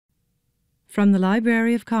From the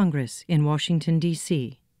Library of Congress in Washington,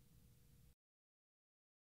 D.C.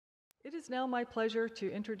 It is now my pleasure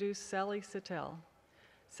to introduce Sally Satel.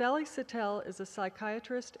 Sally Satel is a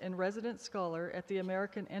psychiatrist and resident scholar at the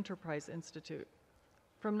American Enterprise Institute.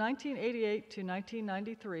 From 1988 to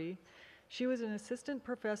 1993, she was an assistant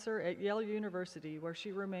professor at Yale University, where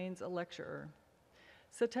she remains a lecturer.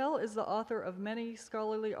 Satel is the author of many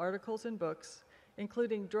scholarly articles and books,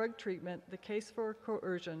 including Drug Treatment, The Case for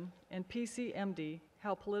Coercion, and PCMD,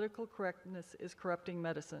 How Political Correctness is Corrupting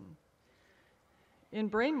Medicine. In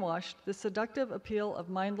Brainwashed, The Seductive Appeal of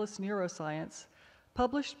Mindless Neuroscience,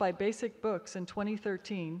 published by Basic Books in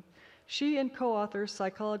 2013, she and co-author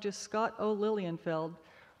psychologist Scott O. Lilienfeld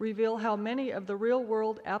reveal how many of the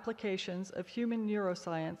real-world applications of human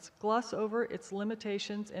neuroscience gloss over its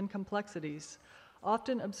limitations and complexities,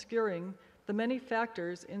 often obscuring the many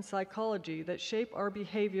factors in psychology that shape our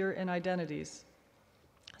behavior and identities.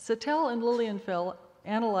 Satel and Lilienfeld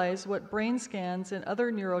analyze what brain scans and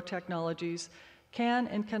other neurotechnologies can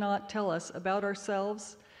and cannot tell us about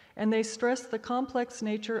ourselves, and they stress the complex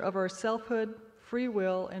nature of our selfhood, free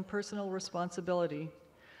will, and personal responsibility.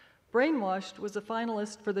 Brainwashed was a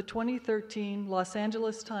finalist for the 2013 Los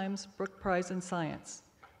Angeles Times Book Prize in Science.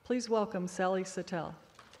 Please welcome Sally Satel.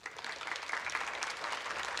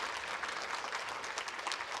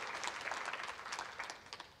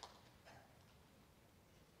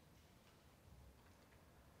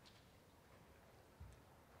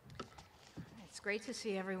 It's great to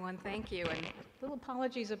see everyone. Thank you. And little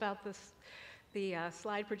apologies about the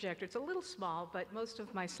slide projector. It's a little small, but most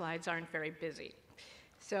of my slides aren't very busy.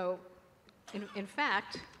 So, in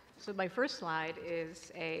fact, my first slide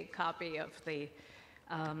is a copy of the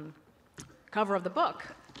cover of the book.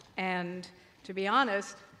 And to be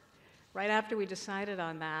honest, right after we decided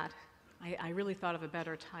on that, I really thought of a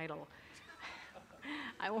better title.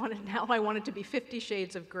 I want it to be 50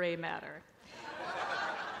 Shades of Gray Matter.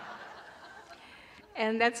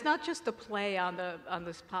 And that's not just a play on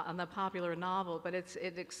the popular novel, but it's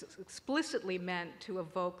explicitly meant to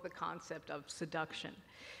evoke the concept of seduction.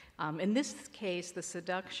 In this case, the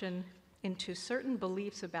seduction into certain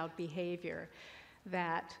beliefs about behavior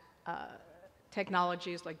that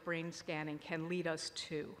technologies like brain scanning can lead us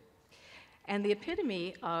to. And the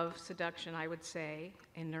epitome of seduction, I would say,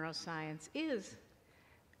 in neuroscience is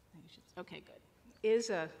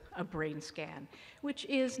a brain scan, which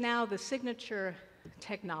is now the signature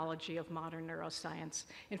technology of modern neuroscience.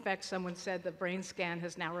 In fact, someone said the brain scan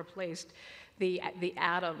has now replaced the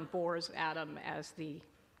atom, Bohr's atom, as the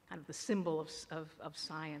kind of the symbol of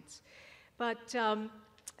science. But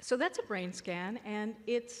so that's a brain scan, and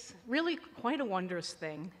it's really quite a wondrous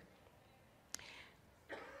thing.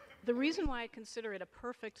 The reason why I consider it a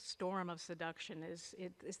perfect storm of seduction is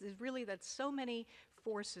really that so many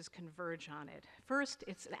forces converge on it. First,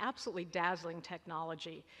 it's an absolutely dazzling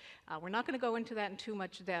technology. We're not going to go into that in too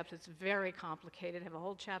much depth. It's very complicated. I have a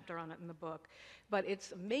whole chapter on it in the book. But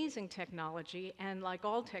it's amazing technology, and like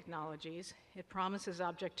all technologies, it promises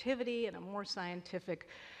objectivity and a more scientific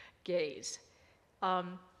gaze.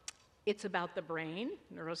 It's about the brain.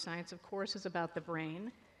 Neuroscience, of course, is about the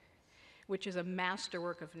brain, which is a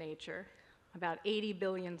masterwork of nature. About 80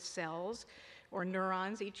 billion cells, or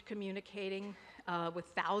neurons, each communicating with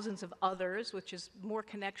thousands of others, which is more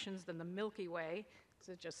connections than the Milky Way.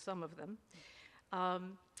 These are just some of them.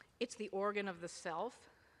 It's the organ of the self,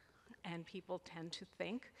 and people tend to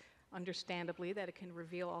think, understandably, that it can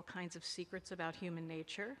reveal all kinds of secrets about human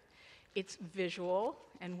nature. It's visual,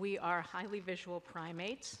 and we are highly visual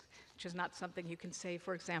primates, which is not something you can say,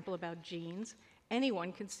 for example, about genes.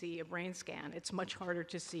 Anyone can see a brain scan. It's much harder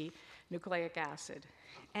to see nucleic acid.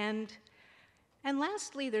 And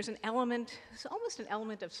lastly, there's almost an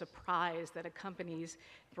element of surprise that accompanies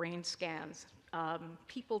brain scans.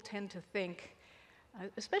 People tend to think,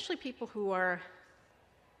 especially people who are,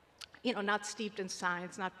 not steeped in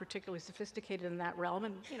science, not particularly sophisticated in that realm,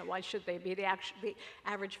 and why should they be? The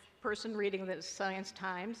average person reading the Science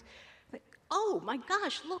Times, like, oh my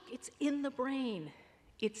gosh, look, it's in the brain.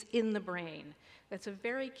 It's in the brain. That's a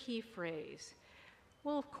very key phrase.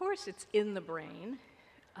 Well, of course it's in the brain.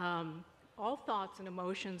 All thoughts and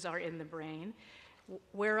emotions are in the brain.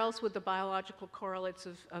 Where else would the biological correlates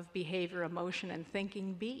of behavior, emotion, and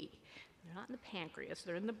thinking be? They're not in the pancreas,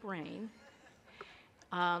 they're in the brain.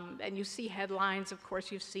 And you see headlines, of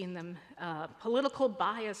course you've seen them, political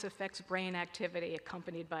bias affects brain activity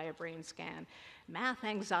accompanied by a brain scan. Math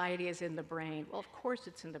anxiety is in the brain. Well, of course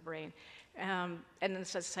it's in the brain. And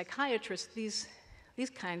as a psychiatrist, these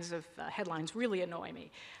kinds of headlines really annoy me.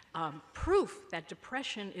 Proof that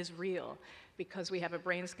depression is real because we have a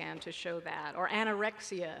brain scan to show that, or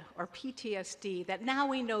anorexia, or PTSD, that now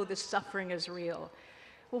we know the suffering is real.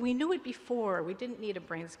 Well, we knew it before. We didn't need a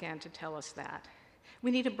brain scan to tell us that.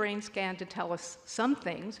 We need a brain scan to tell us some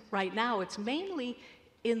things. Right now, it's mainly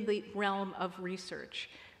in the realm of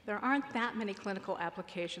research. There aren't that many clinical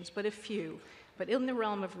applications, but a few, but in the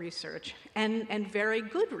realm of research, and very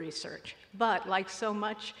good research. But like so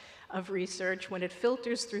much of research, when it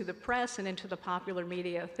filters through the press and into the popular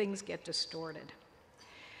media, things get distorted.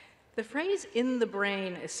 The phrase "in the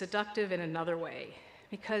brain" is seductive in another way,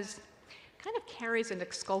 because it kind of carries an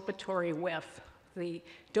exculpatory whiff. The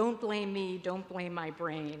 "don't blame me, don't blame my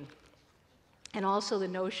brain." And also the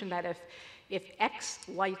notion that if X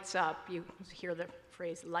lights up, you hear the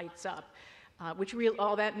phrase lights up, which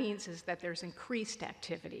all that means is that there's increased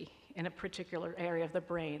activity in a particular area of the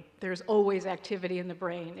brain. There's always activity in the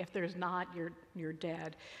brain. If there's not, you're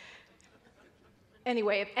dead.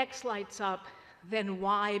 Anyway, if X lights up, then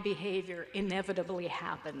Y behavior inevitably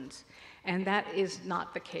happens. And that is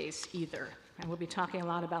not the case either. And we'll be talking a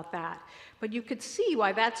lot about that. But you could see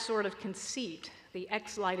why that sort of conceit, the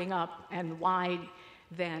X lighting up and Y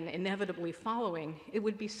then inevitably following, it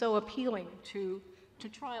would be so appealing to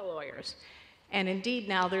trial lawyers. And indeed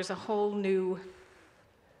now there's a whole new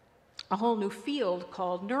field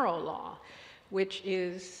called neurolaw, which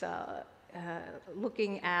is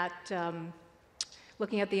looking at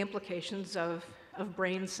the implications of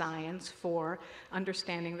brain science for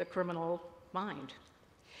understanding the criminal mind.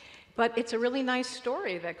 But it's a really nice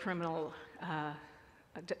story that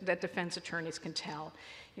that defense attorneys can tell.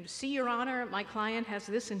 You know, "See, Your Honor, my client has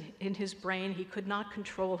this in his brain. He could not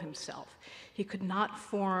control himself. He could not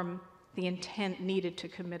form the intent needed to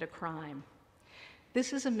commit a crime."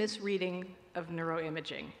 This is a misreading of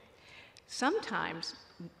neuroimaging. Sometimes,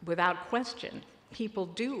 without question, people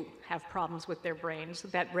do have problems with their brains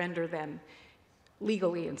that render them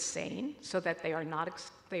legally insane, so that they are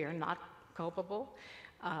not culpable.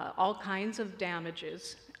 All kinds of damage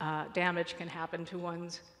can happen to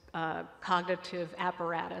one's cognitive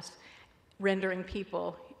apparatus, rendering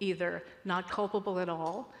people either not culpable at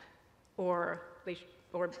all, or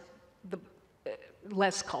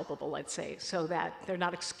less culpable, let's say, so that they're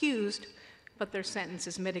not excused, but their sentence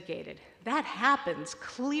is mitigated. That happens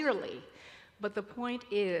clearly, but the point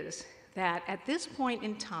is that at this point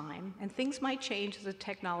in time, and things might change as the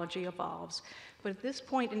technology evolves, but at this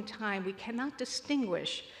point in time, we cannot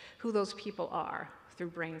distinguish who those people are through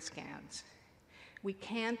brain scans. We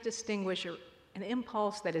can't distinguish an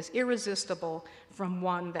impulse that is irresistible from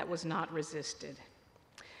one that was not resisted.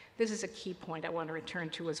 This is a key point I want to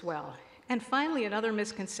return to as well. And finally, another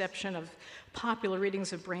misconception of popular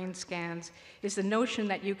readings of brain scans is the notion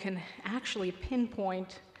that you can actually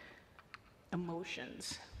pinpoint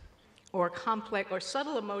emotions, or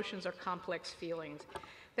subtle emotions or complex feelings.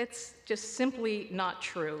 That's just simply not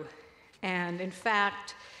true. And in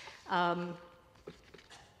fact,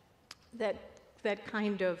 that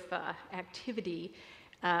kind of activity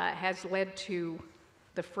has led to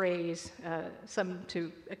the phrase, some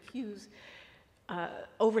to accuse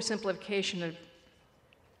oversimplification of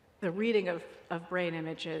the reading of brain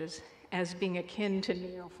images as being akin to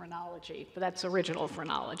neophrenology. But that's original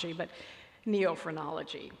phrenology, but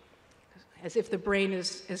neophrenology, as if the brain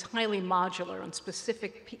is highly modular and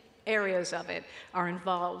specific areas of it are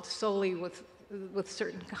involved solely with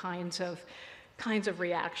certain kinds of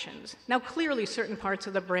reactions. Now, clearly, certain parts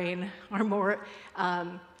of the brain are more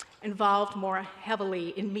involved more heavily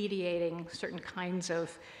in mediating certain kinds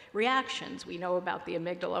of reactions. We know about the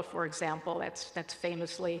amygdala, for example. That's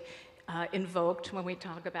famously invoked when we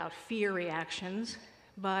talk about fear reactions,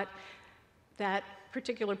 but that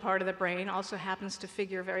particular part of the brain also happens to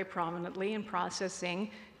figure very prominently in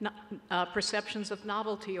processing perceptions of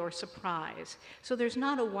novelty or surprise. So there's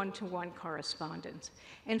not a one-to-one correspondence.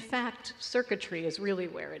 In fact, circuitry is really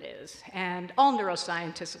where it is. And all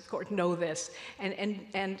neuroscientists, of course, know this.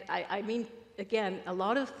 And I mean, again, a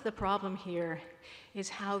lot of the problem here is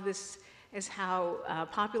how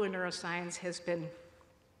popular neuroscience has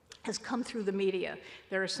come through the media.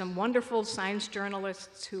 There are some wonderful science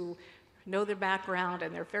journalists who know their background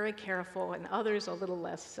and they're very careful, and others a little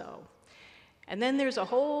less so. And then there's a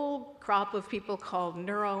whole crop of people called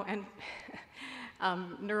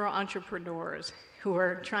neuro-entrepreneurs who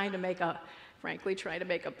are trying to make a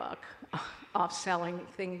buck off selling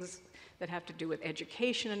things that have to do with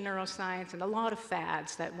education and neuroscience, and a lot of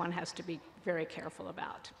fads that one has to be very careful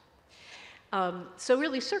about. So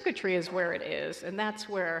really, circuitry is where it is, and that's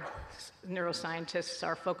where neuroscientists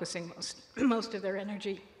are focusing most of their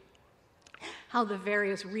energy. How the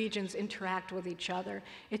various regions interact with each other.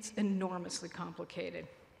 It's enormously complicated.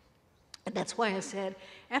 And that's why I said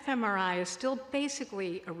fMRI is still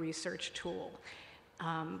basically a research tool.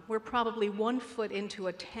 We're probably 1 foot into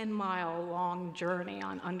a 10-mile-long journey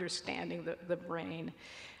on understanding the brain.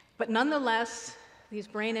 But nonetheless, these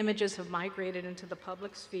brain images have migrated into the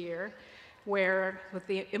public sphere, where, with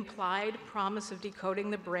the implied promise of decoding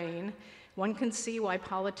the brain, one can see why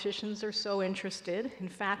politicians are so interested. In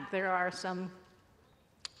fact, there are some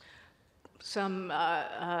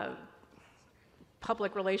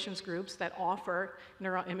public relations groups that offer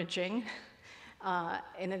neuroimaging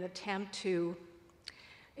in an attempt to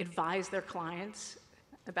advise their clients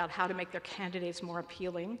about how to make their candidates more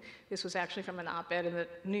appealing. This was actually from an op-ed in the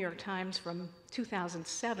New York Times from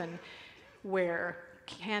 2007, where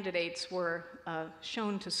candidates were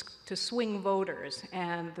shown to swing voters,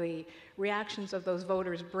 and the reactions of those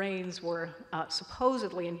voters' brains were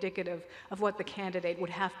supposedly indicative of what the candidate would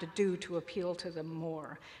have to do to appeal to them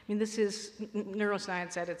more. I mean, this is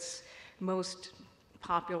neuroscience at its most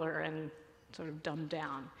popular and sort of dumbed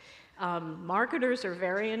down. Marketers are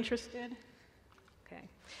very interested. Okay.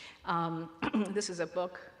 This is a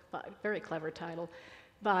book, very clever title,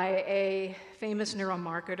 by a famous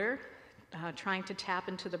neuromarketer trying to tap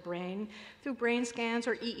into the brain through brain scans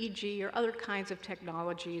or EEG or other kinds of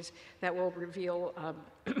technologies that will reveal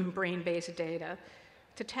brain-based data,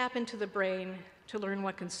 to tap into the brain to learn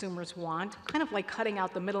what consumers want, kind of like cutting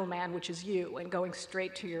out the middleman, which is you, and going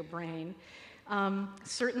straight to your brain.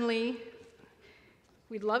 Certainly,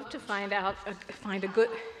 we'd love to find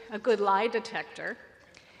a good lie detector.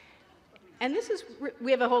 And we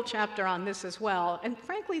have a whole chapter on this as well. And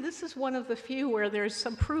frankly, this is one of the few where there's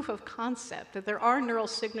some proof of concept, that there are neural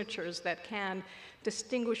signatures that can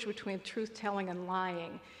distinguish between truth-telling and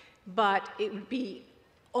lying. But it would be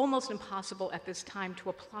almost impossible at this time to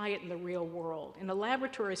apply it in the real world. In a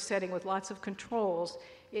laboratory setting with lots of controls,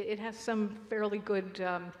 it has some fairly good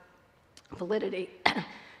validity.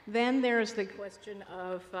 Then there's the question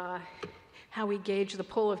of how we gauge the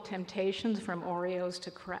pull of temptations from Oreos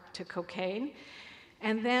to cocaine.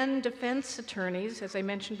 And then defense attorneys, as I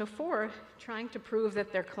mentioned before, trying to prove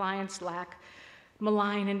that their clients lack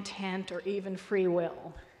malign intent or even free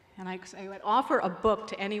will. And I would offer a book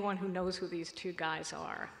to anyone who knows who these two guys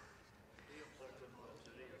are.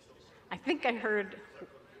 I think I heard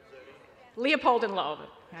Leopold and Loeb.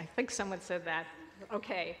 I think someone said that.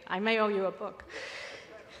 Okay, I may owe you a book.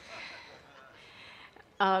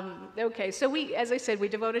 Okay, so as I said, we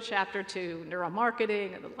devote a chapter to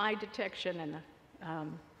neuromarketing and the lie detection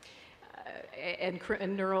and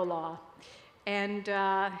neurolaw. And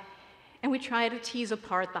we try to tease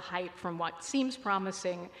apart the hype from what seems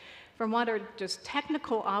promising, from what are just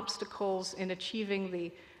technical obstacles in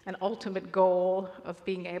achieving an ultimate goal of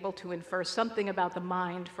being able to infer something about the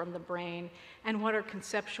mind from the brain, and what are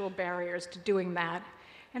conceptual barriers to doing that,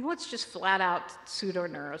 and what's just flat out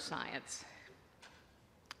pseudo-neuroscience.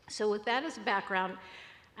 So with that as background,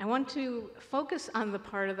 I want to focus on the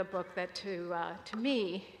part of the book that to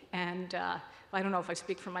me, and I don't know if I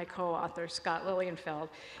speak for my co-author, Scott Lilienfeld,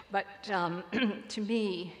 but to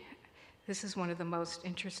me, this is one of the most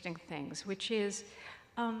interesting things, which is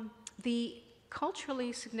the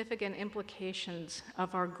culturally significant implications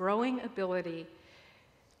of our growing ability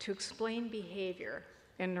to explain behavior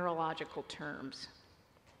in neurological terms.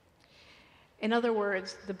 In other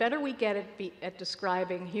words, the better we get at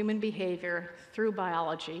describing human behavior through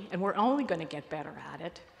biology, and we're only going to get better at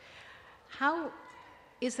it, how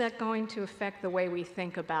is that going to affect the way we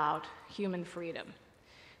think about human freedom,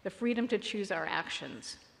 the freedom to choose our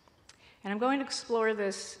actions? And I'm going to explore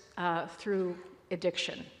this through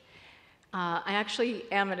addiction. I actually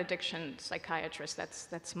am an addiction psychiatrist.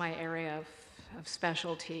 That's my area of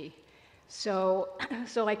specialty. So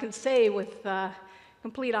I can say with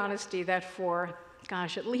complete honesty that for,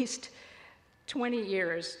 gosh, at least 20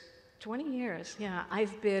 years, yeah,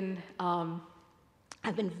 I've been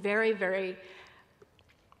very, very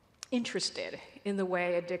interested in the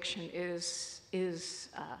way addiction is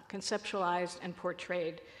conceptualized and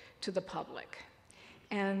portrayed to the public.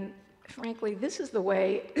 And frankly, this is the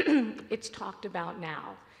way it's talked about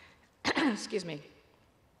now. Excuse me.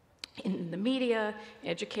 In the media,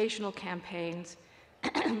 educational campaigns.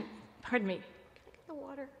 Pardon me. The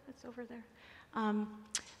water that's over there.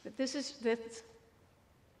 But this is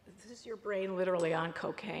your brain literally on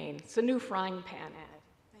cocaine. It's a new frying pan ad.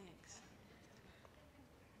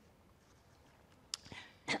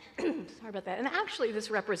 Thanks. Sorry about that. And actually, this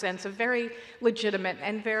represents a very legitimate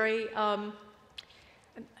and very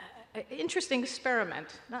interesting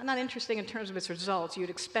experiment. Not interesting in terms of its results. You'd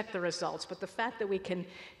expect the results, but the fact that we can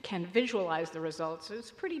visualize the results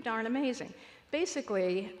is pretty darn amazing.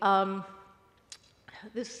 Basically,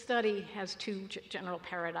 this study has two general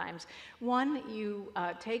paradigms. One, you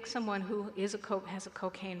take someone who has a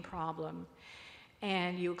cocaine problem,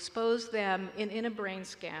 and you expose them in a brain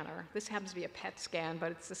scanner. This happens to be a PET scan,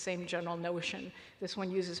 but it's the same general notion. This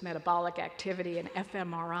one uses metabolic activity, and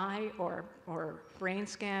fMRI or brain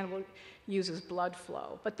scan uses blood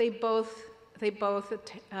flow. But they both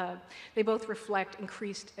reflect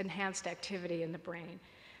enhanced activity in the brain.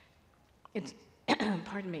 It's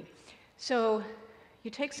pardon me. So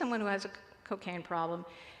you take someone who has a cocaine problem,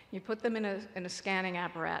 you put them in a scanning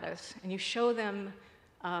apparatus, and you show them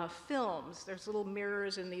films. There's little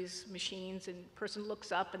mirrors in these machines, and the person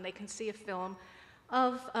looks up and they can see a film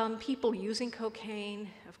of people using cocaine,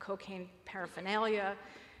 of cocaine paraphernalia,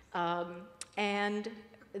 and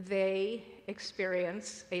they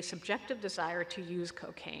experience a subjective desire to use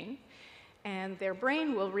cocaine, and their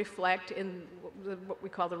brain will reflect in what we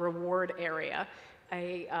call the reward area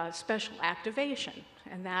a special activation,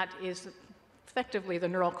 and that is effectively the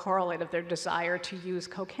neural correlate of their desire to use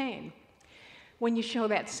cocaine. When you show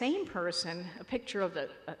that same person a picture of the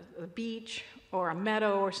beach or a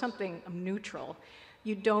meadow or something neutral,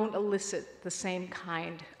 you don't elicit the same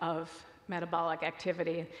kind of metabolic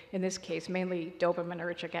activity, in this case mainly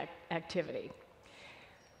dopaminergic activity.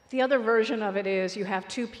 The other version of it is you have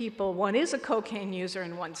two people, one is a cocaine user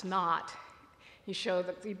and one's not.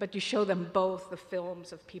 But you show them both the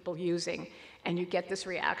films of people using, and you get this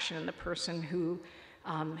reaction in the person who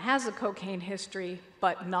has a cocaine history,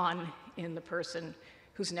 but none in the person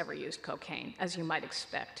who's never used cocaine, as you might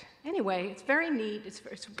expect. Anyway, it's very neat. It's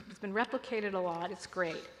been replicated a lot. It's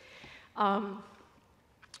great.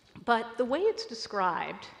 But the way it's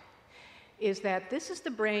described is that this is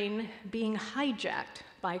the brain being hijacked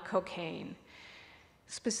by cocaine,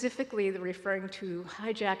 specifically referring to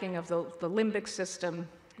hijacking of the limbic system,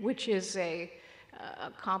 which is a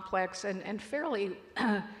complex and fairly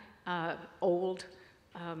old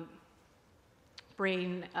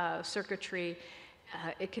brain circuitry.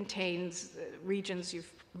 It contains regions you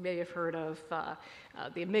may have heard of,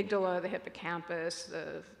 the amygdala, the hippocampus,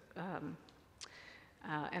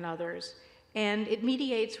 and others. And it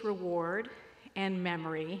mediates reward and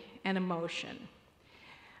memory and emotion.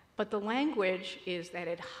 But the language is that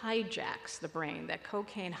it hijacks the brain, that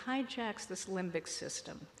cocaine hijacks this limbic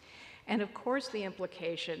system. And of course the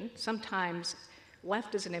implication, sometimes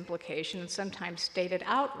left as an implication and sometimes stated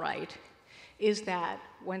outright, is that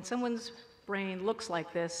when someone's brain looks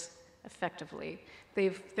like this, effectively,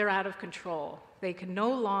 they're out of control. They can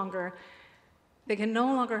no longer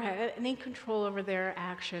have any control over their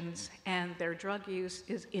actions, and their drug use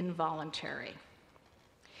is involuntary.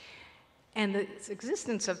 And the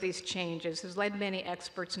existence of these changes has led many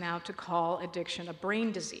experts now to call addiction a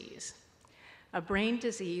brain disease. A brain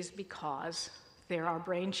disease because there are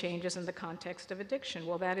brain changes in the context of addiction.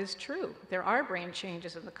 Well, that is true. There are brain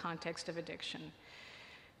changes in the context of addiction.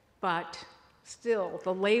 But still,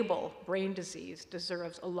 the label brain disease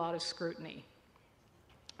deserves a lot of scrutiny.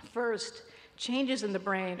 First, changes in the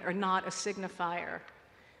brain are not a signifier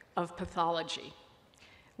of pathology.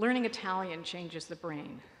 Learning Italian changes the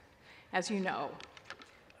brain. As you know,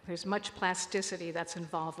 there's much plasticity that's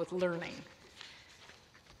involved with learning.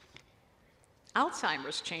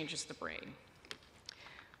 Alzheimer's changes the brain.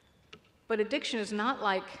 But addiction is not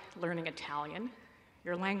like learning Italian.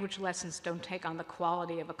 Your language lessons don't take on the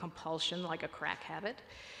quality of a compulsion like a crack habit,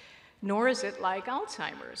 nor is it like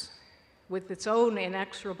Alzheimer's, with its own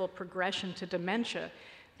inexorable progression to dementia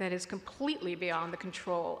that is completely beyond the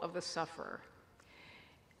control of the sufferer.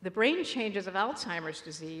 The brain changes of Alzheimer's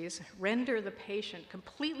disease render the patient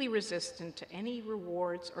completely resistant to any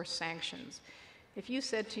rewards or sanctions. If you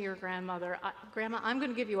said to your grandmother, "Grandma, I'm going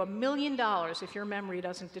to give you $1 million if your memory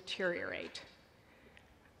doesn't deteriorate,"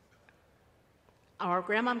 or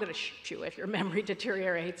 "Grandma, I'm going to shoot you if your memory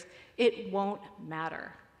deteriorates," it won't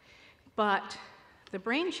matter. But the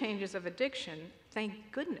brain changes of addiction,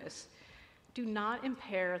 thank goodness, do not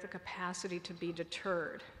impair the capacity to be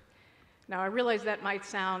deterred. Now, I realize that might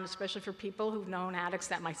sound, especially for people who've known addicts,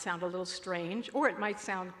 that might sound a little strange, or it might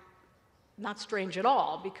sound not strange at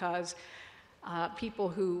all, because people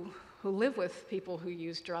who live with people who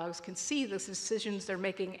use drugs can see the decisions they're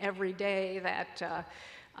making every day that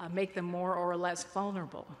make them more or less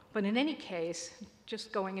vulnerable. But in any case,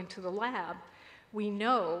 just going into the lab, we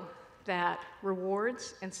know that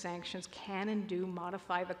rewards and sanctions can and do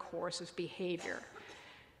modify the course of behavior,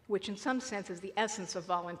 which in some sense is the essence of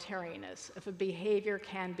voluntariness, if a behavior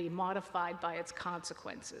can be modified by its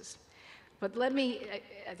consequences. But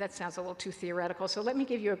that sounds a little too theoretical, so let me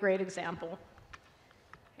give you a great example.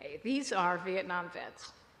 Hey, these are Vietnam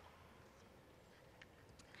vets.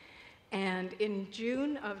 And in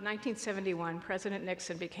June of 1971, President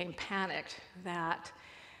Nixon became panicked that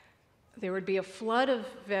there would be a flood of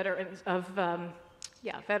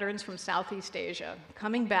veterans from Southeast Asia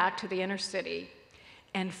coming back to the inner city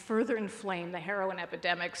and further inflame the heroin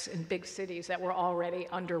epidemics in big cities that were already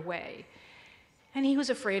underway. And he was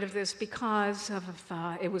afraid of this because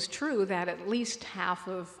it was true that at least half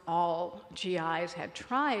of all GIs had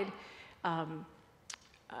tried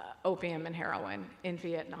opium and heroin in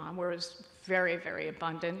Vietnam, where it was very, very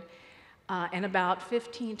abundant, and about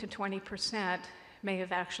 15 to 20% may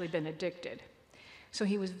have actually been addicted. So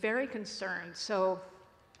he was very concerned. So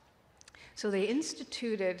they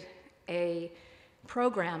instituted a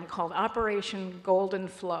program called Operation Golden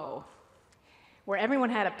Flow, where everyone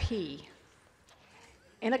had to pee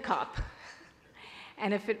in a cup,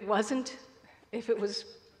 and if it was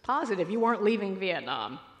positive, you weren't leaving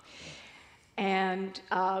Vietnam. And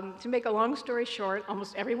to make a long story short,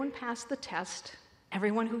 almost everyone passed the test.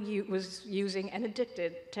 Everyone who was using and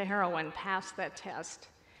addicted to heroin passed that test.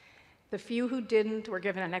 The few who didn't were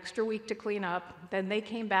given an extra week to clean up. Then they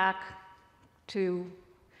came back to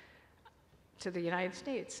the United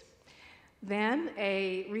States. Then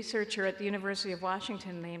a researcher at the University of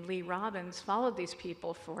Washington named Lee Robbins followed these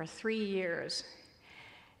people for 3 years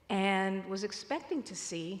and was expecting to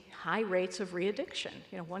see high rates of re-addiction.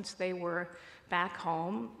 You know, once they were back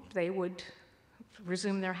home, they would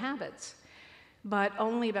resume their habits. But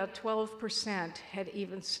only about 12% had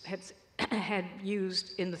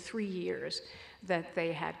used in the 3 years that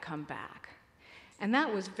they had come back. And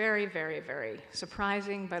that was very, very, very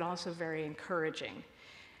surprising, but also very encouraging.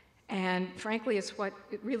 And frankly, it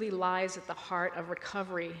really lies at the heart of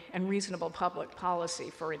recovery and reasonable public policy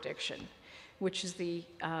for addiction, which is the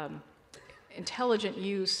intelligent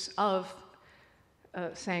use of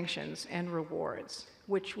sanctions and rewards,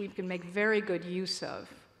 which we can make very good use of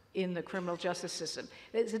in the criminal justice system.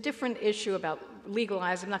 It's a different issue about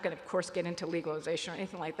legalizing. I'm not going to, of course, get into legalization or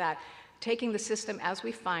anything like that. Taking the system as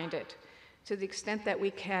we find it, to the extent that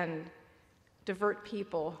we can divert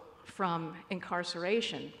people from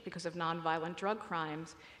incarceration because of nonviolent drug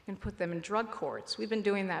crimes and put them in drug courts. We've been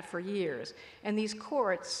doing that for years. And these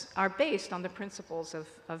courts are based on the principles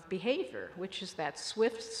of behavior, which is that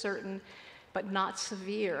swift, certain, but not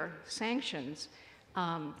severe sanctions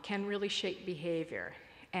can really shape behavior.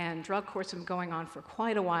 And drug courts have been going on for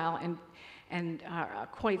quite a while and are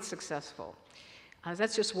quite successful.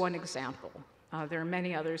 That's just one example. There are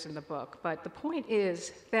many others in the book. But the point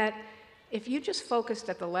is that if you just focused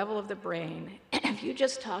at the level of the brain, if you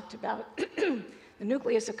just talked about the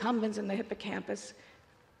nucleus accumbens and the hippocampus,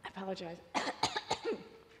 I apologize,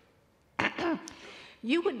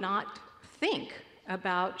 you would not think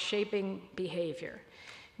about shaping behavior.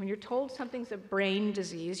 When you're told something's a brain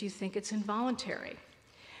disease, you think it's involuntary.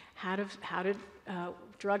 How do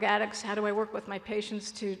drug addicts, how do I work with my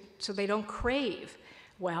patients so they don't crave?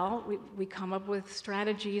 Well, we come up with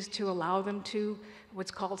strategies to allow them to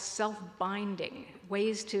what's called self-binding,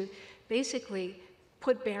 ways to basically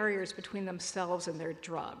put barriers between themselves and their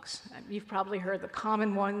drugs. You've probably heard the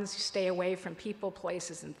common ones: stay away from people,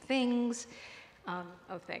 places, and things.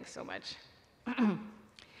 Oh, thanks so much.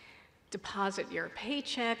 Deposit your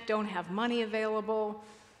paycheck, don't have money available.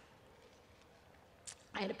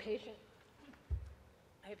 I had a patient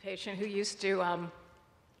who used to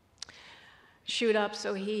shoot up,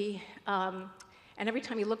 so and every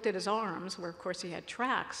time he looked at his arms, where of course he had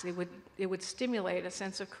tracks, it would stimulate a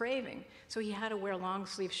sense of craving. So he had to wear long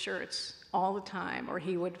sleeve shirts all the time, or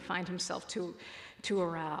he would find himself too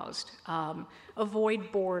aroused.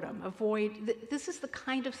 Avoid boredom, this is the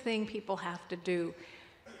kind of thing people have to do.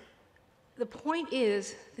 The point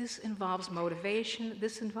is, this involves motivation,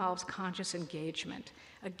 this involves conscious engagement.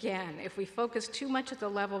 Again, if we focus too much at the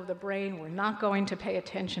level of the brain, we're not going to pay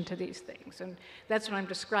attention to these things. And that's what I'm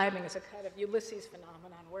describing as a kind of Ulysses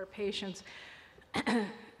phenomenon, where patients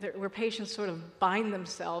sort of bind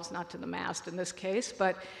themselves, not to the mast in this case,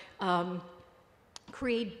 but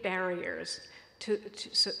create barriers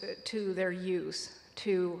to their use,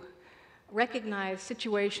 to recognize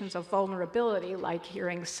situations of vulnerability, like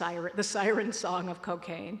hearing the siren song of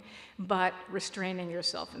cocaine, but restraining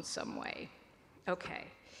yourself in some way. Okay,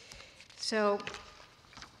 so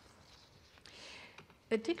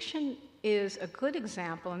addiction is a good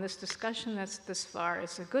example, and this discussion that's this far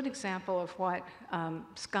is a good example of what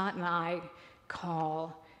Scott and I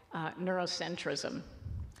call neurocentrism.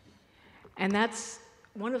 And that's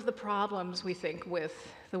one of the problems, we think,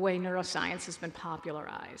 with the way neuroscience has been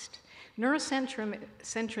popularized.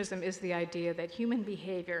 Neurocentrism is the idea that human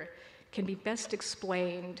behavior can be best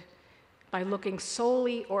explained by looking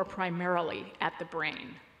solely or primarily at the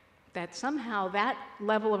brain. that somehow that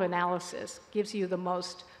level of analysis gives you the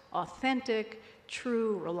most authentic,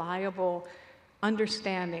 true, reliable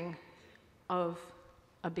understanding of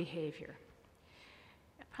a behavior.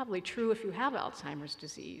 Probably true if you have Alzheimer's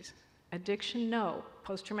disease. Addiction, no.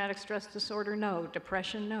 Post-traumatic stress disorder, no.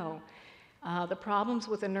 Depression, no. The problems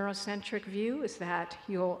with a neurocentric view is that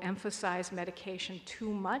you'll emphasize medication too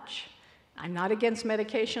much. I'm not against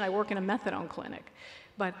medication, I work in a methadone clinic.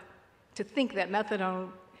 But to think that methadone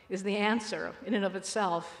is the answer in and of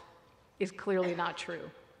itself is clearly not true.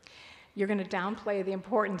 You're going to downplay the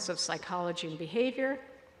importance of psychology and behavior,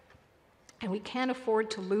 and we can't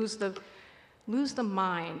afford to lose the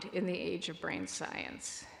mind in the age of brain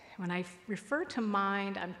science. When I refer to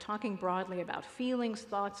mind, I'm talking broadly about feelings,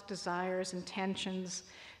 thoughts, desires, intentions,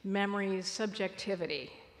 memories,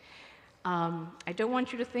 subjectivity. I don't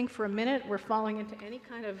want you to think for a minute we're falling into any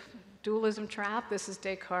kind of dualism trap. This is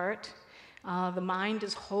Descartes. The mind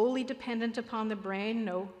is wholly dependent upon the brain,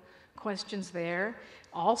 no questions there.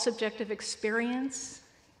 All subjective experience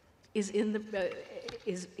is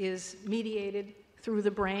mediated through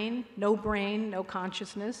the brain, no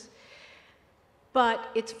consciousness. But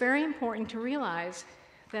it's very important to realize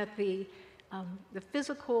that the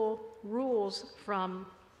physical rules from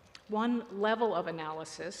one level of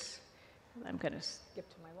analysis, I'm going to skip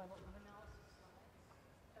to my level of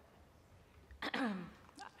analysis.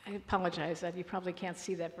 I apologize that you probably can't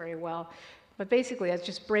see that very well. But basically, it's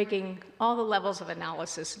just breaking all the levels of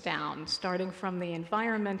analysis down, starting from the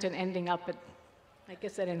environment and ending up at, I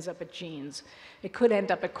guess that ends up at genes. It could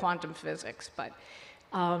end up at quantum physics, but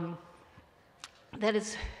that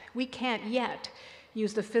is, we can't yet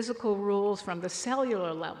use the physical rules from the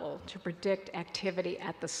cellular level to predict activity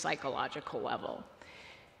at the psychological level.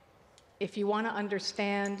 If you want to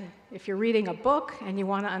understand, if you're reading a book and you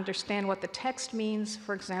want to understand what the text means,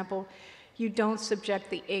 for example, you don't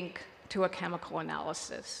subject the ink to a chemical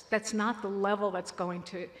analysis. That's not the level that's going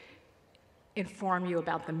to inform you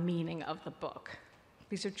about the meaning of the book.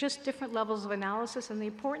 These are just different levels of analysis, and the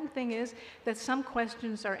important thing is that some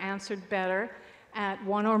questions are answered better at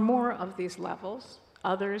one or more of these levels.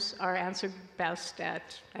 Others are answered best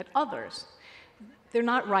at others. They're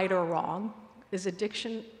not right or wrong. Does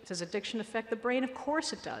addiction affect the brain? Of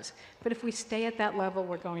course it does. But if we stay at that level,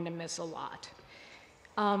 we're going to miss a lot.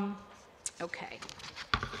 Okay.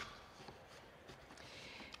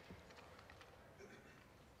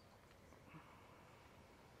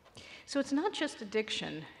 So it's not just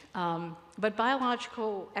addiction, but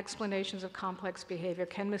biological explanations of complex behavior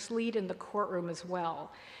can mislead in the courtroom as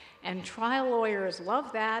well. And trial lawyers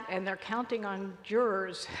love that, and they're counting on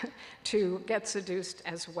jurors to get seduced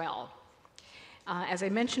as well. As I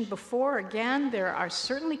mentioned before, again, there are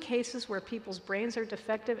certainly cases where people's brains are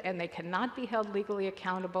defective and they cannot be held legally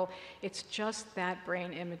accountable. It's just that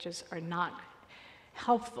brain images are not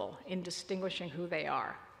helpful in distinguishing who they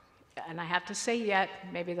are. And I have to say yet,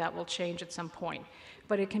 maybe that will change at some point,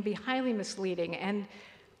 but it can be highly misleading. And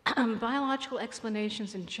biological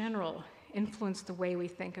explanations in general influence the way we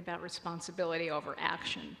think about responsibility over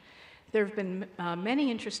action. There have been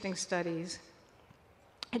many interesting studies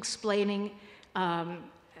explaining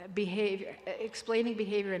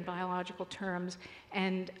behavior in biological terms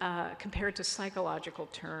and compared to psychological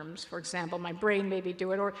terms. For example, my brain made me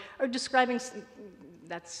do it, or describing,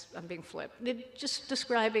 I'm being flip, just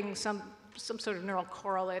describing some sort of neural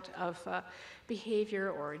correlate of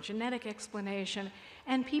behavior or a genetic explanation,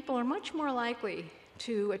 and people are much more likely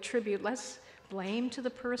to attribute less blame to the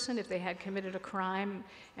person if they had committed a crime,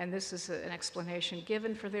 and this is an explanation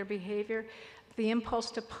given for their behavior. The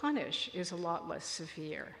impulse to punish is a lot less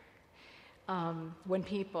severe when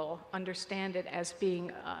people understand it as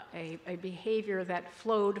being a behavior that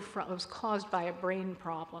was caused by a brain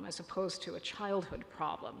problem as opposed to a childhood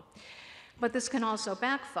problem. But this can also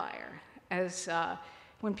backfire, as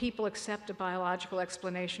when people accept a biological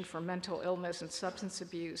explanation for mental illness and substance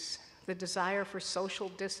abuse, the desire for social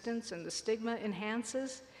distance and the stigma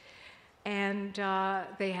enhances, and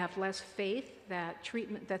they have less faith that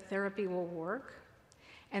therapy will work,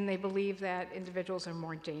 and they believe that individuals are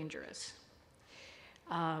more dangerous.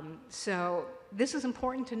 So this is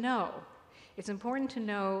important to know. It's important to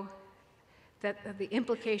know that the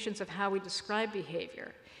implications of how we describe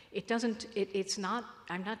behavior,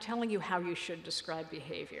 I'm not telling you how you should describe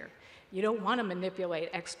behavior. You don't want to manipulate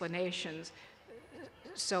explanations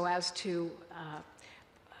so as to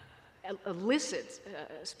elicit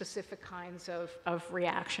specific kinds of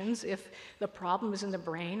reactions. If the problem is in the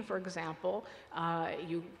brain, for example,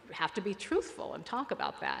 you have to be truthful and talk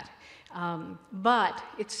about that. But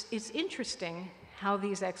it's interesting how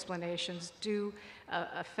these explanations do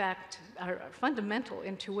affect our fundamental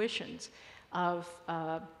intuitions of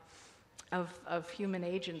human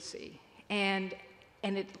agency. And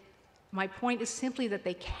my point is simply that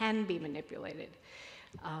they can be manipulated.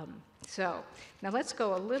 So now let's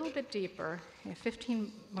go a little bit deeper.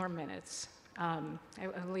 15 more minutes. I'll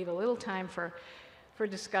leave a little time for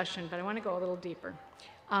discussion, but I want to go a little deeper.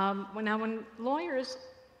 When lawyers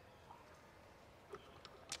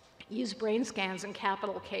use brain scans in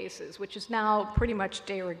capital cases, which is now pretty much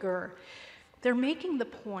de rigueur, they're making the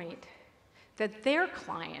point that their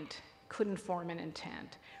client couldn't form an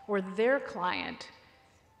intent, or their client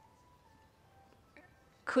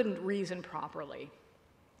couldn't reason properly.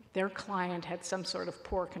 Their client had some sort of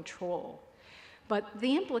poor control. But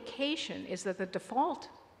the implication is that the default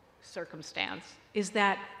circumstance is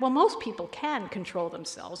that, well, most people can control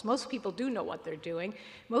themselves. Most people do know what they're doing.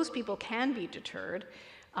 Most people can be deterred,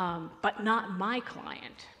 but not my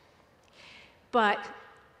client. But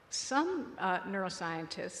some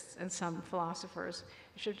neuroscientists and some philosophers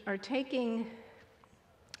are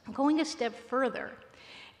going a step further,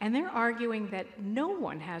 and they're arguing that no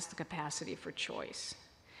one has the capacity for choice,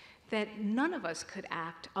 that none of us could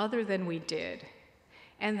act other than we did,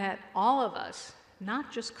 and that all of us,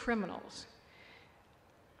 not just criminals,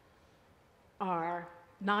 are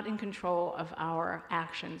not in control of our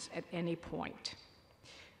actions at any point.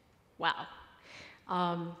 Wow.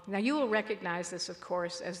 Now you will recognize this, of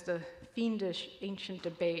course, as the fiendish ancient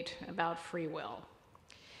debate about free will,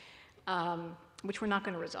 which we're not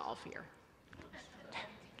going to resolve here,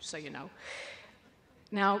 so you know.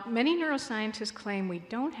 Now, many neuroscientists claim we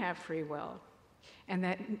don't have free will, and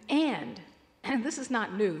this is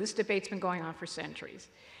not new, this debate's been going on for centuries,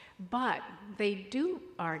 but they do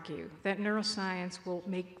argue that neuroscience will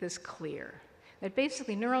make this clear, that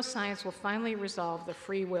basically neuroscience will finally resolve the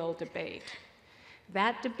free will debate.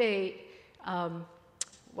 That debate, that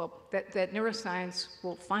neuroscience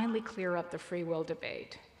will finally clear up the free will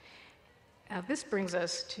debate. Now, this brings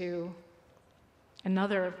us to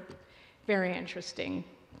another very interesting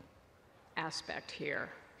aspect here,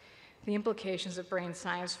 the implications of brain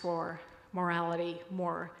science for morality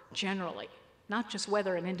more generally, not just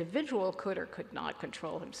whether an individual could or could not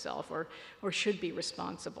control himself or should be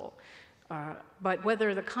responsible, but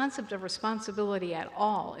whether the concept of responsibility at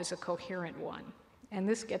all is a coherent one. And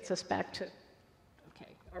this gets us back to,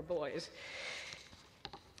 our boys.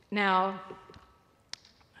 Now,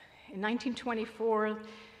 in 1924,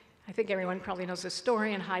 I think everyone probably knows this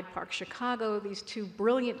story, in Hyde Park, Chicago, these two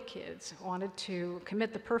brilliant kids wanted to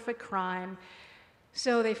commit the perfect crime.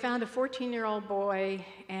 So they found a 14-year-old boy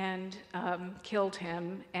and killed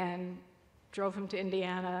him and drove him to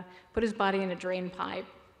Indiana, put his body in a drain pipe,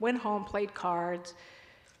 went home, played cards,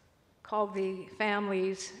 called the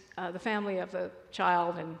family of the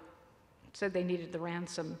child and said they needed the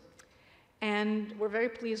ransom, and were very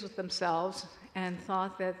pleased with themselves and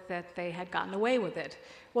thought that they had gotten away with it.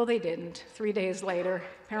 Well, they didn't. 3 days later,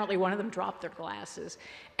 apparently one of them dropped their glasses,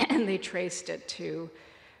 and they traced it to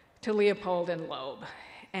Leopold and Loeb.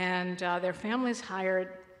 And their families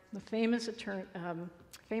hired the famous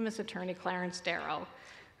attorney Clarence Darrow,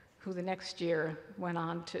 who the next year went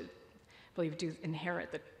on to, I believe,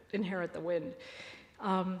 inherit the wind.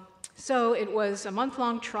 So it was a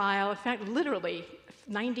month-long trial, in fact, literally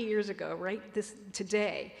 90 years ago, right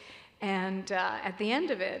today. And at the end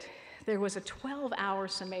of it, there was a 12-hour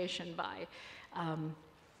summation by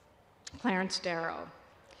Clarence Darrow.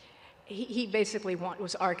 He basically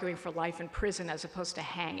was arguing for life in prison as opposed to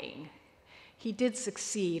hanging. He did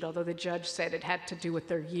succeed, although the judge said it had to do with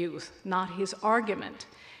their youth, not his argument.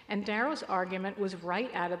 And Darrow's argument was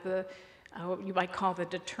right out of the, what you might call the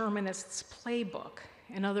determinist's playbook.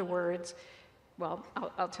 In other words, well,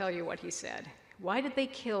 I'll tell you what he said. Why did they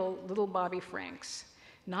kill little Bobby Franks?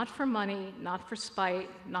 Not for money, not for spite,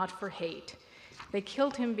 not for hate. They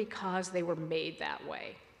killed him because they were made that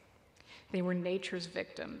way. They were nature's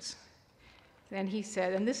victims. Then he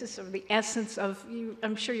said, and this is sort of the essence of,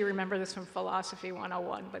 I'm sure you remember this from Philosophy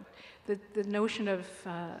 101, but the notion of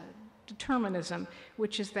determinism,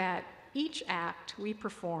 which is that each act we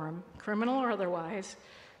perform, criminal or otherwise,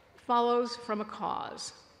 follows from a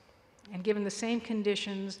cause. And given the same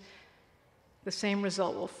conditions, the same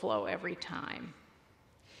result will flow every time.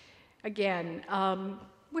 Again,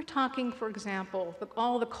 we're talking, for example,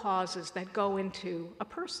 all the causes that go into a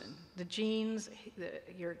person, the genes,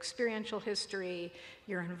 your experiential history,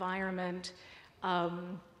 your environment,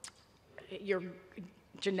 your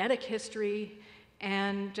genetic history,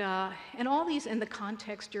 and all these in the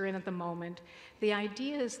context you're in at the moment. The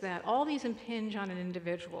idea is that all these impinge on an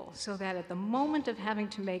individual so that at the moment of having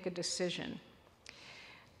to make a decision,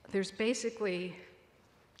 there's basically,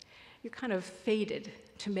 you're kind of fated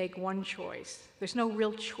to make one choice. There's no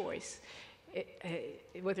real choice.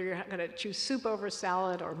 Whether you're going to choose soup over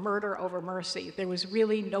salad or murder over mercy, there was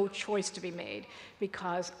really no choice to be made,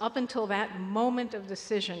 because up until that moment of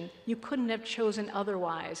decision, you couldn't have chosen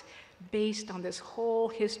otherwise based on this whole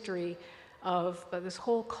history of this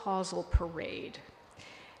whole causal parade.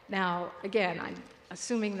 Now, again, I'm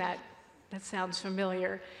assuming that sounds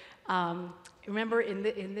familiar. Remember, in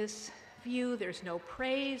this view, there's no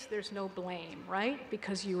praise, there's no blame, right?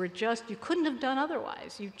 Because you couldn't have done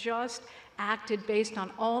otherwise. You just acted based on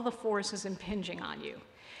all the forces impinging on you.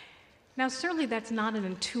 Now, certainly that's not an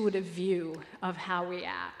intuitive view of how we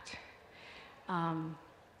act. On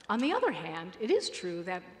the other hand, it is true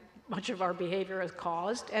that much of our behavior is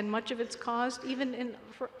caused, and much of it's caused even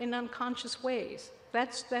in unconscious ways.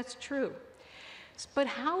 That's true. But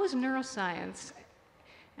how is neuroscience,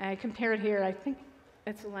 and I compare it here, I think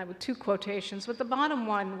that's a line with two quotations, but the bottom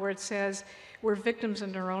one where it says, we're victims of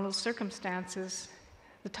neuronal circumstances,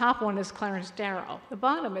 the top one is Clarence Darrow. The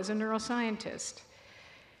bottom is a neuroscientist.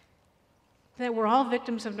 That we're all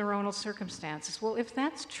victims of neuronal circumstances. Well, if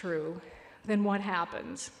that's true, then what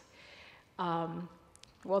happens?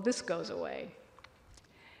 Well, this goes away.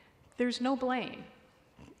 There's no blame.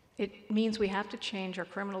 It means we have to change our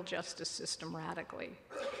criminal justice system radically.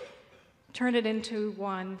 Turn it into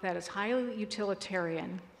one that is highly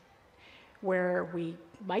utilitarian, where we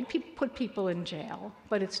might put people in jail,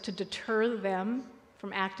 but it's to deter them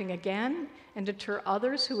from acting again and deter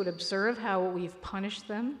others who would observe how we've punished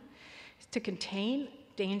them, to contain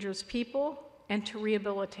dangerous people, and to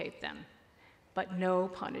rehabilitate them, but no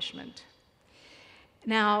punishment.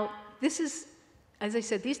 Now, this is, as I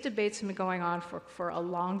said, these debates have been going on for a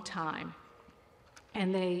long time,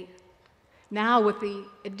 and now with the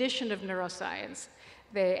addition of neuroscience,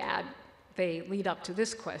 they lead up to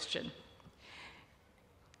this question.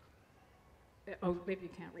 Oh, maybe you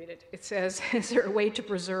can't read it. It says, is there a way to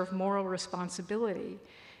preserve moral responsibility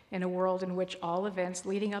in a world in which all events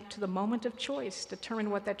leading up to the moment of choice determine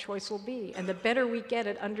what that choice will be? And the better we get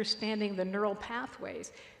at understanding the neural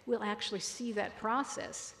pathways, we'll actually see that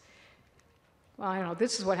process. Well, I don't know,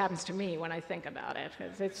 this is what happens to me when I think about it.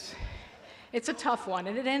 It's a tough one,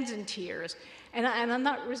 and it ends in tears. And we're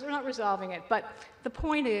not resolving it, but the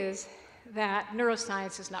point is that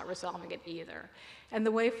neuroscience is not resolving it either. And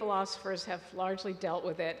the way philosophers have largely dealt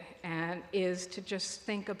with it is to just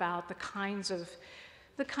think about the kinds of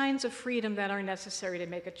freedom that are necessary to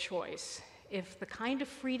make a choice. If the kind of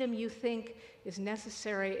freedom you think is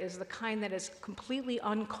necessary is the kind that is completely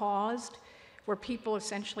uncaused, where people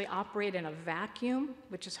essentially operate in a vacuum,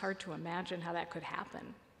 which is hard to imagine how that could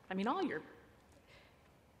happen. I mean, all your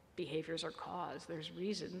behaviors are caused. There's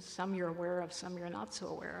reasons. Some you're aware of, some you're not so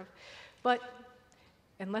aware of. But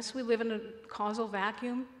unless we live in a causal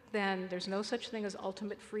vacuum, then there's no such thing as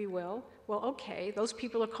ultimate free will. Well, okay, those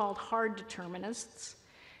people are called hard determinists,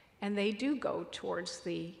 and they do go towards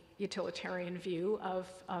the utilitarian view of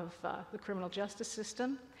the criminal justice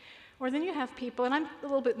system. Or then you have people, and I'm a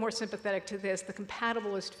little bit more sympathetic to this, the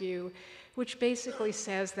compatibilist view, which basically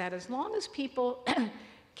says that as long as people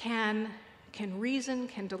can reason,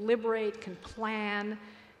 can deliberate, can plan,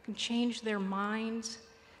 can change their minds,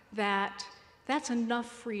 that's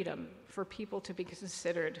enough freedom for people to be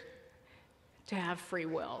considered to have free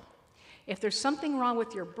will. If there's something wrong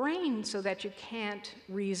with your brain so that you can't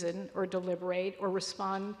reason or deliberate or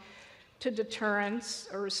respond to deterrence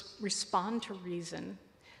or respond to reason,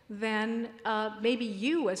 then maybe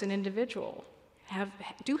you as an individual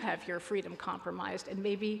do have your freedom compromised, and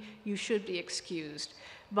maybe you should be excused.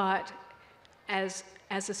 But as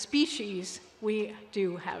a species, we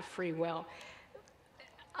do have free will.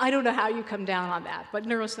 I don't know how you come down on that, but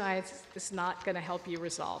neuroscience is not going to help you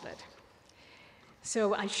resolve it.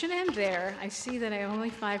 So I should end there. I see that I have only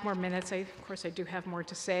 5 more minutes. Of course, I do have more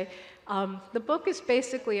to say. The book is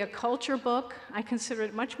basically a culture book. I consider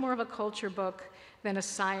it much more of a culture book than a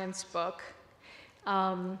science book.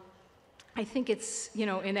 I think it's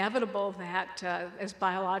inevitable that as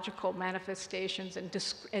biological manifestations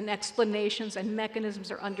and explanations and mechanisms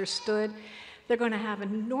are understood, they're going to have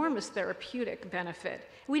enormous therapeutic benefit.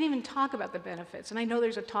 We didn't even talk about the benefits, and I know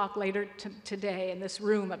there's a talk later today in this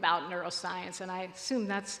room about neuroscience, and I assume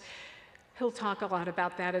he'll talk a lot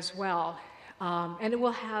about that as well. And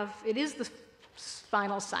it is the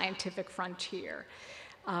final scientific frontier.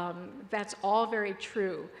 That's all very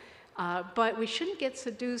true. But we shouldn't get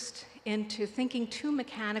seduced into thinking too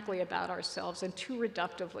mechanically about ourselves and too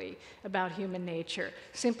reductively about human nature,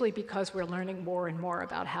 simply because we're learning more and more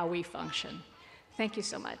about how we function. Thank you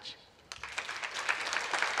so much.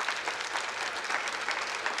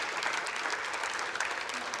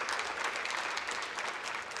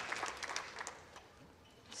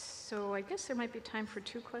 So I guess there might be time for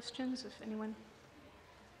 2 questions, if anyone.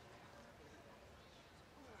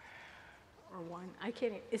 Or 1. I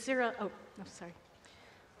can't, is there a, oh, I'm sorry.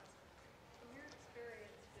 From your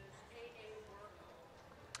experience, does AA work?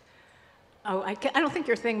 Oh, I don't think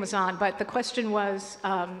your thing was on, but the question was,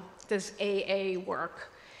 does AA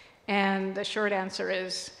work? And the short answer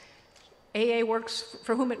is, AA works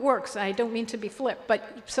for whom it works. I don't mean to be flip,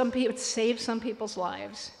 but it saves some people's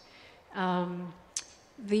lives.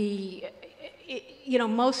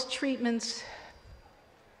 Most treatments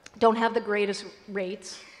don't have the greatest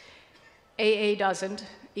rates. AA doesn't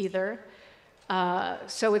either.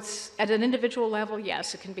 So it's at an individual level,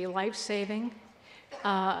 yes, it can be life-saving,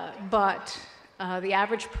 but the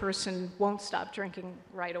average person won't stop drinking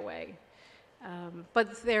right away.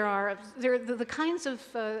 But there are the kinds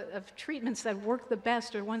of treatments that work the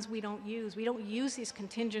best are ones we don't use. We don't use these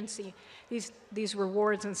contingency, these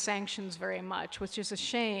rewards and sanctions very much, which is a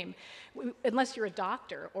shame, unless you're a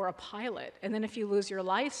doctor or a pilot. And then if you lose your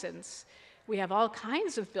license, we have all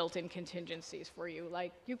kinds of built-in contingencies for you,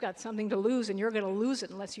 like you've got something to lose and you're going to lose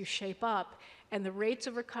it unless you shape up. And the rates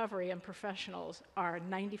of recovery in professionals are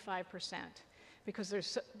 95%. Because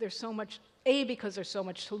there's so much, A, because there's so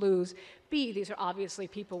much to lose, B, these are obviously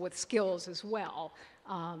people with skills as well.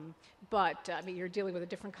 But I mean, you're dealing with a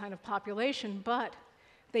different kind of population, but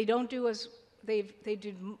they don't do as, they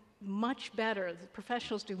do much better, the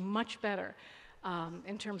professionals do much better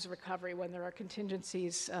in terms of recovery when there are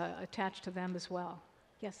contingencies attached to them as well.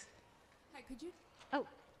 Yes? Hi, could you? Oh.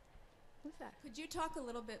 Who's that? Could you talk a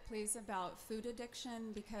little bit, please, about food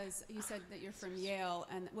addiction? Because you said that you're from Yale,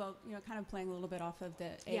 and well, kind of playing a little bit off of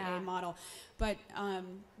the AA model, but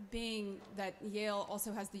being that Yale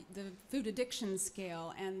also has the food addiction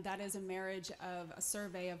scale, and that is a marriage of a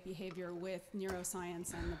survey of behavior with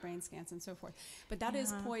neuroscience and the brain scans and so forth. But that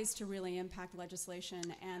is poised to really impact legislation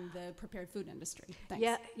and the prepared food industry.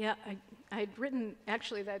 Thanks. Yeah. I'd written,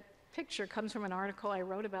 actually, that picture comes from an article I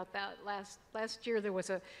wrote about that last year. There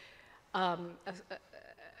was a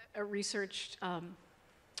research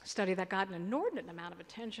study that got an inordinate amount of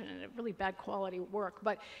attention and really bad quality work,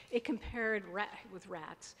 but it compared with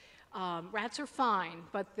rats. Rats are fine,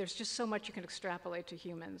 but there's just so much you can extrapolate to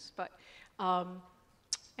humans. But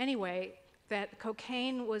anyway, that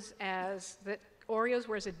cocaine was that Oreos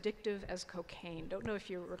were as addictive as cocaine. Don't know if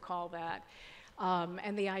you recall that.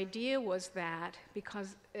 And the idea was that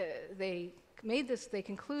because they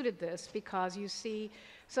concluded this because you see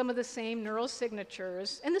some of the same neural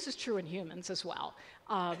signatures, and this is true in humans as well.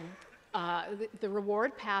 The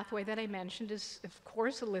reward pathway that I mentioned is, of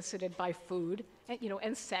course, elicited by food,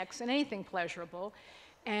 and sex, and anything pleasurable,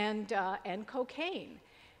 and cocaine.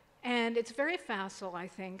 And it's very facile, I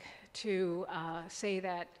think, to say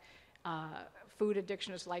that food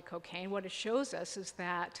addiction is like cocaine. What it shows us is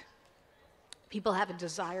that people have a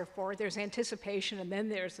desire for it. There's anticipation, and then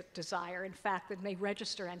there's a desire. In fact, it may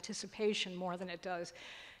register anticipation more than it does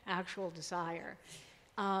actual desire.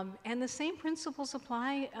 And the same principles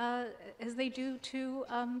apply as they do to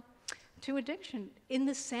addiction, in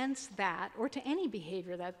the sense that, or to any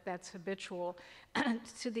behavior that's habitual,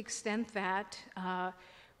 to the extent that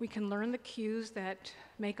we can learn the cues that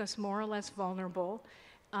make us more or less vulnerable,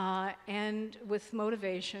 and with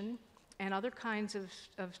motivation and other kinds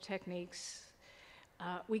of techniques,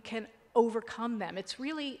 we can overcome them. I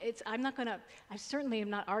certainly am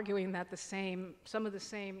not arguing that some of the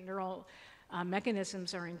same neural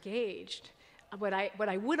mechanisms are engaged. What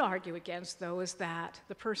I would argue against, though, is that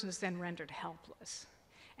the person is then rendered helpless.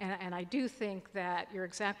 And I do think that you're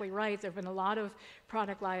exactly right. There have been a lot of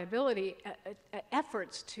product liability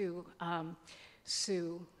efforts to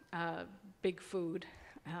sue big food,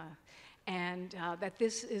 and that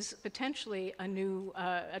this is potentially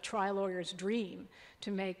a trial lawyer's dream to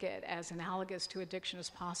make it as analogous to addiction as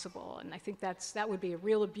possible. And I think that would be a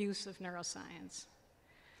real abuse of neuroscience.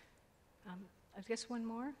 I guess one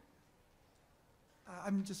more?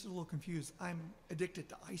 I'm just a little confused. I'm addicted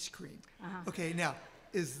to ice cream. Uh-huh. Okay, now,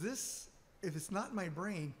 if it's not in my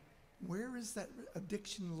brain, where is that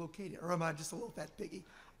addiction located? Or am I just a little fat piggy?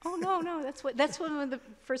 Oh, no, that's one of the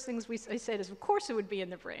first things I said is, of course it would be in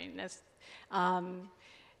the brain.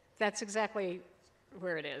 That's exactly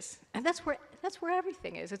where it is. And that's where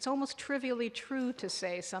everything is. It's almost trivially true to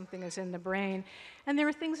say something is in the brain. And there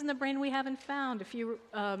are things in the brain we haven't found. If you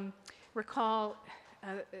recall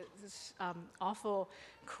this awful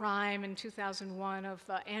crime in 2001 of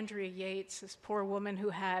Andrea Yates, this poor woman who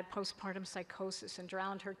had postpartum psychosis and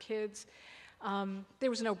drowned her kids. There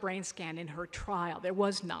was no brain scan in her trial. There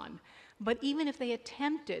was none. But even if they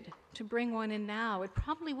attempted to bring one in now, it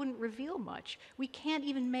probably wouldn't reveal much. We can't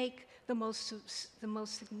even make the most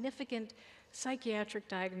significant psychiatric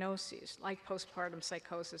diagnoses, like postpartum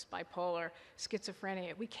psychosis, bipolar,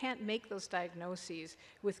 schizophrenia. We can't make those diagnoses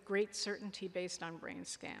with great certainty based on brain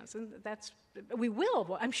scans. And we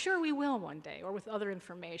will, I'm sure we will one day, or with other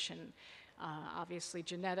information. Obviously,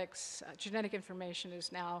 genetic information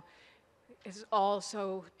is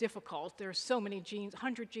also difficult. There are so many genes,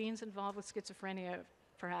 100 genes involved with schizophrenia,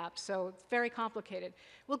 perhaps, so it's very complicated.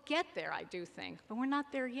 We'll get there, I do think, but we're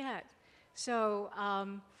not there yet. So,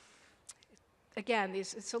 again,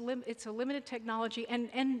 it's a limited technology,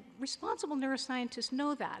 and responsible neuroscientists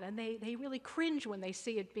know that, and they really cringe when they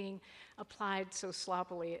see it being applied so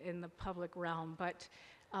sloppily in the public realm. But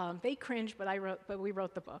they cringe, but we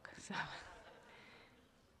wrote the book. So,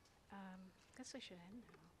 I guess I should end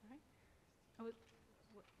now, right?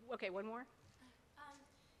 Oh, okay, one more.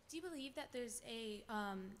 Do you believe that there's a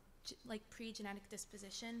like pre-genetic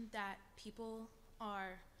disposition that people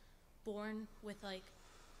are born with, like,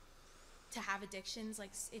 to have addictions?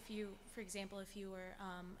 Like, if you, for example, if you were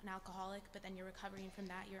an alcoholic, but then you're recovering from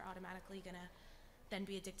that, you're automatically gonna then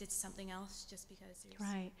be addicted to something else just because there's...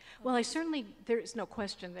 Right. Well, there's no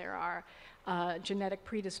question there are genetic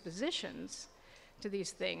predispositions to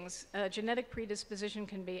these things. Genetic predisposition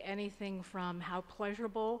can be anything from how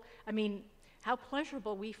pleasurable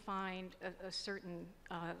we find a certain,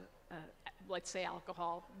 let's say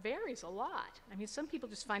alcohol, varies a lot. I mean, some people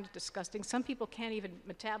just find it disgusting. Some people can't even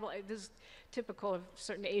metabolize. This is typical of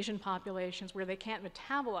certain Asian populations where they can't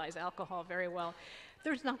metabolize alcohol very well.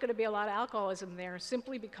 There's not going to be a lot of alcoholism there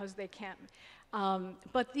simply because they can't.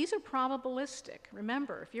 But these are probabilistic.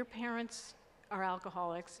 Remember, if your parents are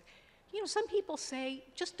alcoholics, some people say,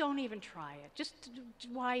 just don't even try it. Just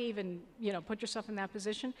why even, put yourself in that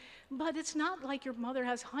position? But it's not like your mother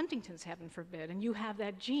has Huntington's, heaven forbid, and you have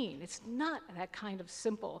that gene. It's not that kind of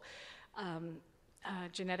simple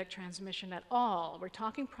genetic transmission at all. We're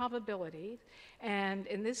talking probability, and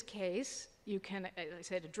in this case, you can, as I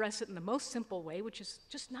said, address it in the most simple way, which is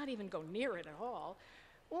just not even go near it at all,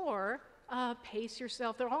 or pace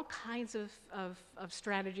yourself. There are all kinds of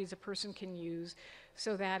strategies a person can use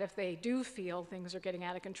so that if they do feel things are getting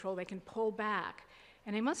out of control, they can pull back.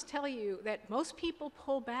 And I must tell you that most people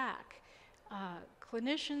pull back.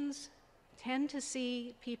 Clinicians tend to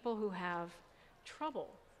see people who have trouble.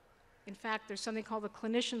 In fact, there's something called the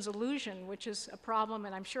clinician's illusion, which is a problem,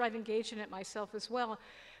 and I'm sure I've engaged in it myself as well,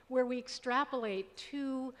 where we extrapolate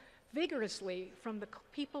too vigorously from the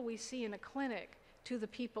people we see in a clinic to the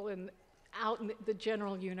people out in the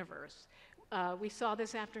general universe. We saw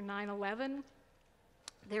this after 9/11.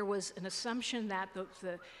 There was an assumption that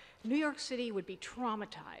the New York City would be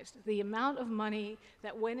traumatized. The amount of money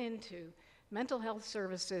that went into mental health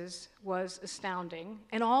services was astounding,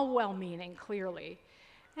 and all well-meaning, clearly.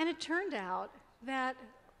 And it turned out that,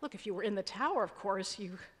 look, if you were in the tower, of course,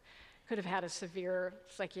 you could have had a severe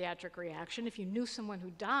psychiatric reaction. If you knew someone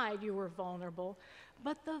who died, you were vulnerable.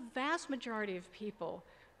 But the vast majority of people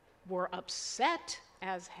were upset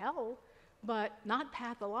as hell, but not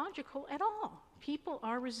pathological at all. People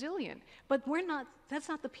are resilient, but that's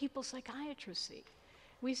not the people psychiatrists see.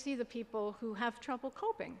 We see the people who have trouble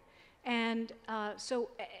coping. And so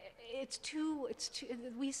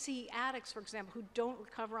we see addicts, for example, who don't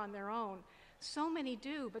recover on their own. So many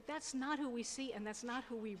do, but that's not who we see, and that's not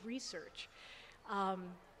who we research.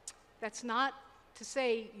 That's not to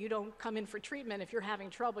say you don't come in for treatment if you're having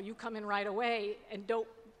trouble. You come in right away and don't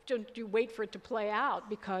you wait for it to play out,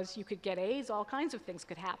 because you could get AIDS, all kinds of things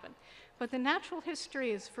could happen. But the natural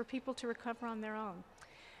history is for people to recover on their own.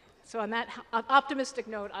 So on that optimistic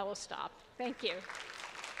note, I will stop. Thank you.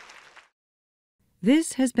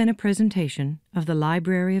 This has been a presentation of the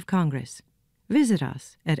Library of Congress. Visit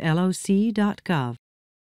us at loc.gov.